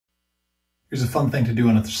Here's a fun thing to do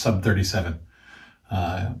on a sub 37.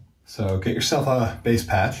 So get yourself a bass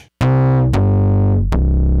patch.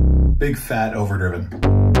 Big fat overdriven.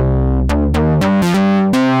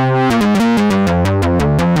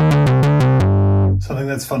 Something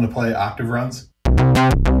that's fun to play octave runs.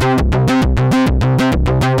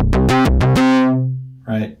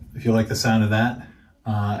 Right, if you like the sound of that.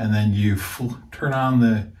 And then you turn on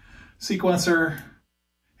the sequencer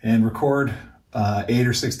and record 8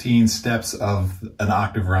 or 16 steps of an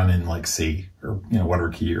octave run in like C, or whatever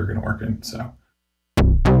key you're going to work in. So.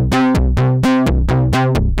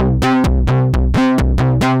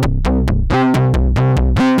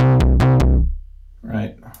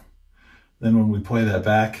 Right. Then when we play that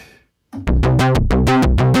back.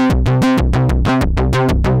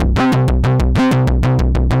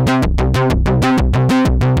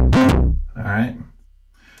 All right.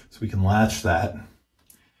 So we can latch that.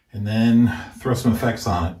 And then throw some effects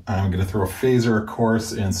on it. I'm going to throw a phaser, a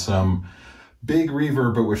chorus, and some big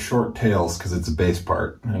reverb, but with short tails because it's a bass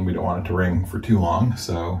part and we don't want it to ring for too long.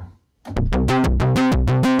 So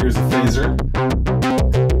here's a phaser.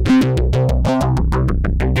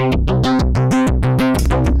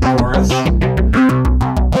 Chorus.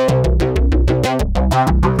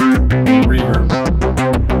 Reverb.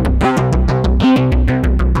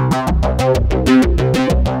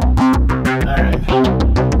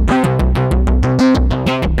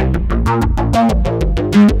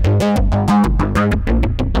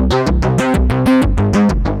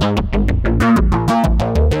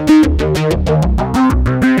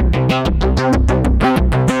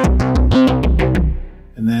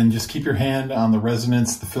 And then just keep your hand on the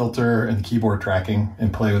resonance, the filter, and the keyboard tracking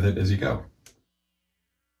and play with it as you go.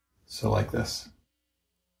 So like this.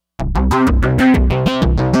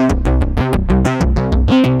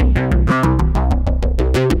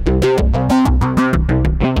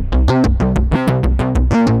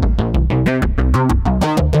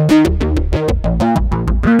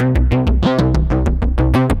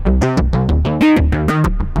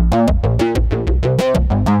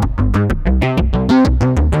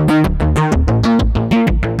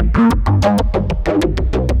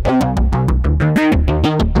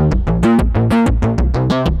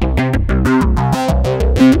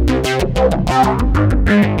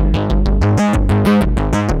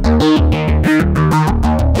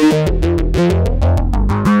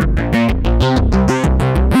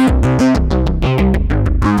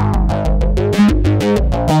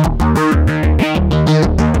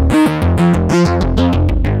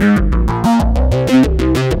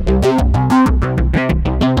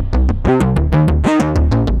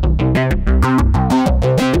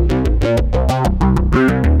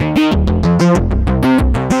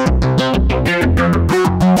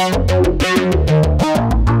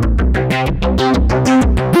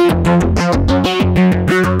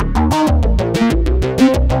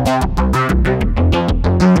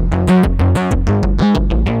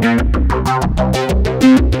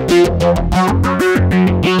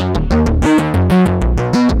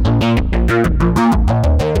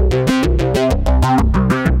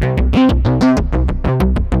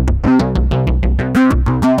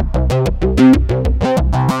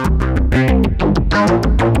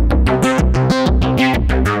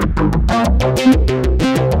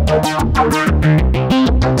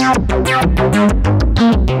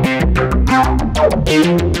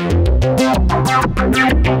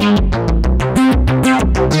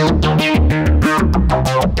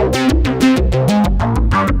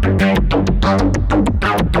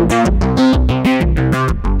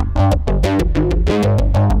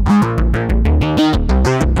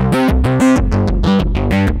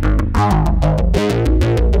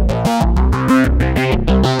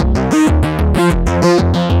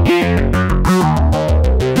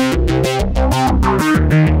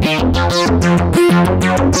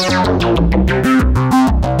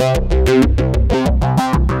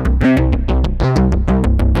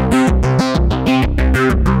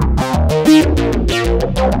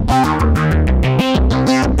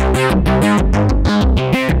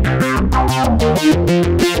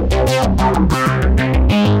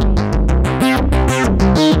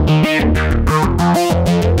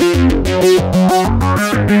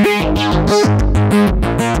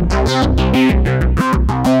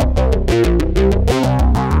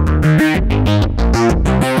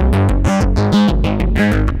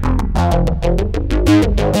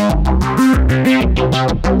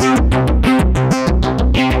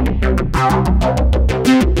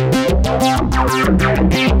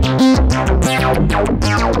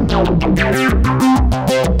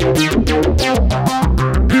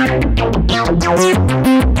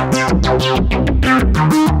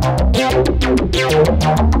 you.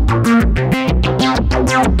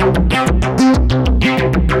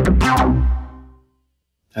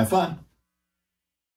 Have fun.